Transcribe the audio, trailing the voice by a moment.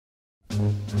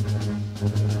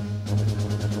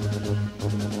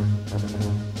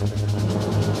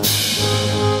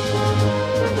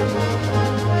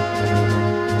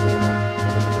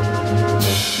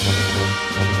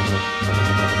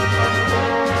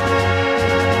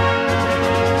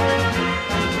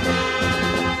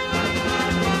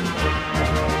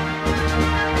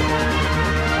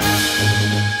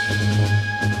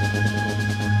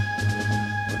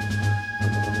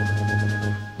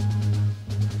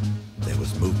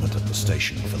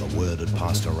For the word had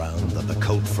passed around that the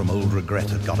colt from Old Regret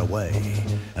had got away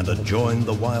and had joined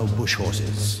the wild bush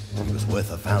horses. He was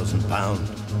worth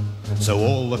 £1,000. So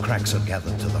all the cracks had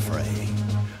gathered to the fray.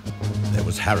 There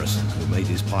was Harrison, who made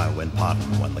his pile when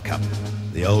Pardon won the cup,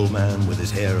 the old man with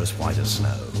his hair as white as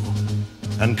snow.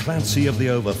 And Clancy of the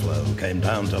Overflow came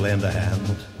down to lend a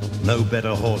hand. No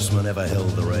better horseman ever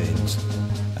held the reins.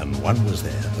 And one was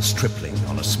there, a stripling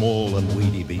on a small and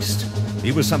weedy beast.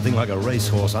 He was something like a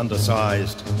racehorse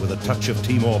undersized, with a touch of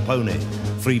Timor pony,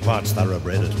 3 parts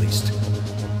thoroughbred at least.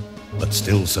 But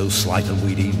still so slight and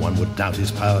weedy, one would doubt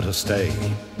his power to stay.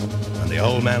 And the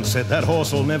old man said, "That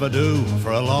horse will never do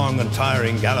for a long and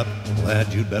tiring gallop.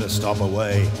 Lad, you'd better stop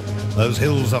away. Those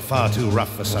hills are far too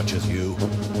rough for such as you."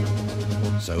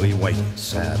 So he waited,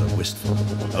 sad and wistful.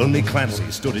 Only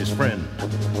Clancy stood his friend.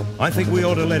 "I think we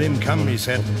ought to let him come," he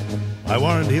said. "I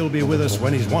warrant he'll be with us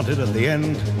when he's wanted at the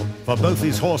end, for both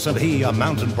his horse and he are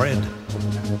mountain bred.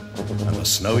 And the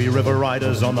Snowy River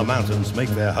riders on the mountains make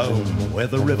their home, where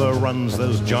the river runs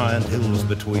those giant hills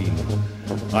between.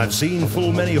 I've seen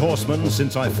full many horsemen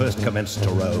since I first commenced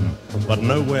to roam, but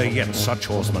nowhere yet such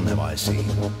horsemen have I seen."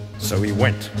 So he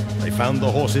went. They found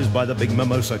the horses by the big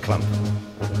mimosa clump.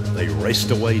 They raced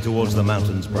away towards the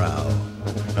mountain's brow.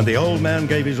 And the old man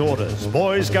gave his orders.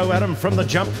 "Boys, go at 'em from the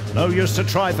jump. No use to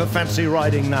try for fancy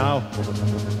riding now.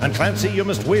 And Clancy, you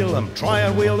must wheel them. Try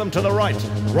and wheel them to the right.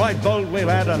 Ride boldly,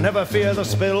 lad, and never fear the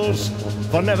spills.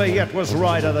 For never yet was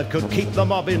rider that could keep the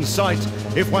mob in sight,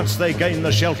 if once they gained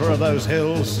the shelter of those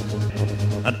hills."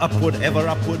 And upward, ever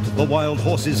upward, the wild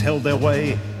horses held their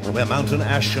way, where mountain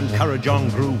ash and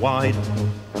Currajong grew wide.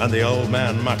 And the old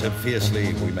man muttered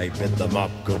fiercely, "We may bid the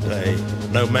mob good day.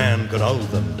 No man could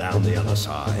hold them down the other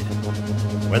side."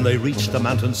 When they reached the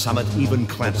mountain summit, even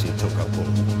Clancy took a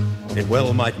pull. It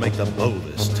well might make the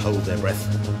boldest hold their breath.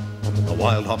 The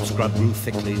wild hop scrub grew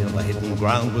thickly, and the hidden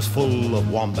ground was full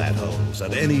of wombat holes,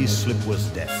 and any slip was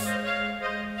death.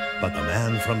 But the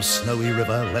man from Snowy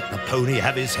River let the pony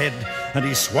have his head, and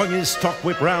he swung his stock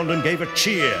whip round and gave a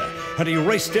cheer, and he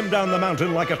raced him down the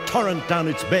mountain like a torrent down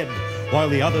its bed, while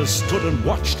the others stood and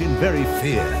watched in very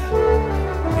fear.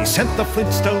 He sent the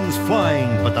flintstones flying,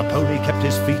 but the pony kept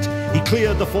his feet. He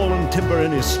cleared the fallen timber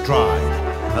in his stride,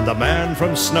 and the man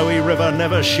from Snowy River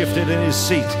never shifted in his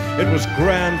seat. It was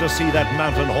grand to see that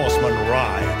mountain horseman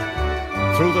ride.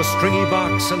 Through the stringy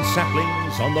barks and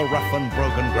saplings, on the rough and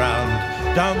broken ground,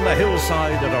 down the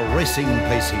hillside at a racing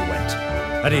pace he went,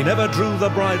 and he never drew the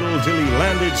bridle till he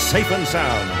landed safe and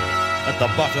sound at the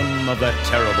bottom of that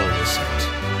terrible descent.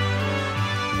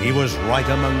 He was right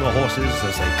among the horses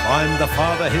as they climbed the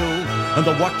farther hill, and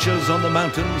the watchers on the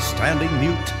mountain, standing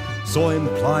mute, saw him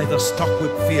ply the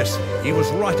stockwhip fiercely. He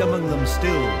was right among them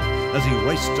still, as he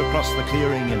raced across the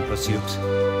clearing in pursuit.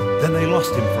 Then they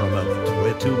lost him for a moment,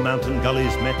 where 2 mountain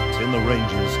gullies met in the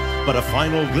ranges, but a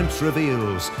final glimpse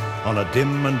reveals, on a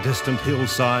dim and distant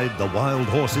hillside, the wild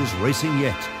horses racing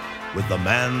yet, with the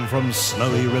man from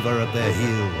Snowy River at their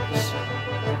heels.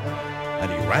 And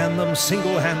he ran them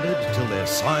single-handed till their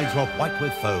sides were white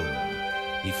with foam.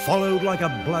 He followed like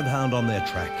a bloodhound on their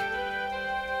track,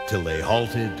 till they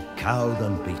halted, cowed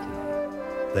and beaten.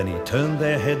 Then he turned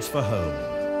their heads for home,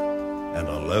 and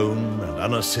alone and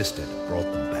unassisted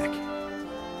brought them back.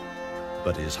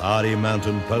 But his hardy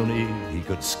mountain pony, he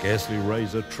could scarcely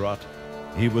raise a trot.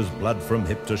 He was blood from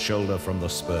hip to shoulder from the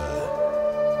spur.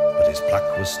 But his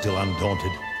pluck was still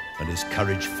undaunted, and his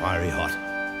courage fiery hot,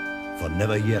 for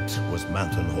never yet was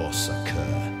mountain horse a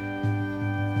cur.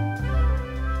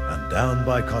 And down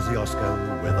by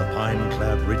Kosciuszko, where the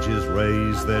pine-clad ridges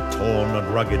raise their torn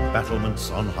and rugged battlements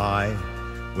on high,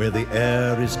 where the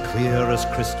air is clear as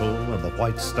crystal and the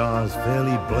white stars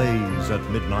fairly blaze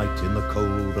at midnight in the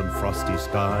cold and frosty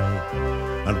sky,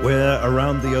 and where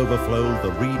around the overflow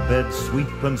the reed beds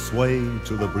sweep and sway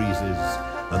to the breezes,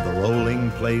 and the rolling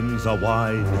plains are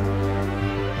wide,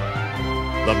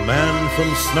 the man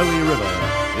from Snowy River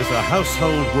is a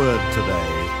household word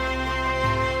today,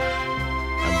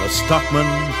 and the stockmen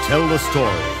tell the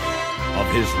story of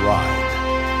his ride.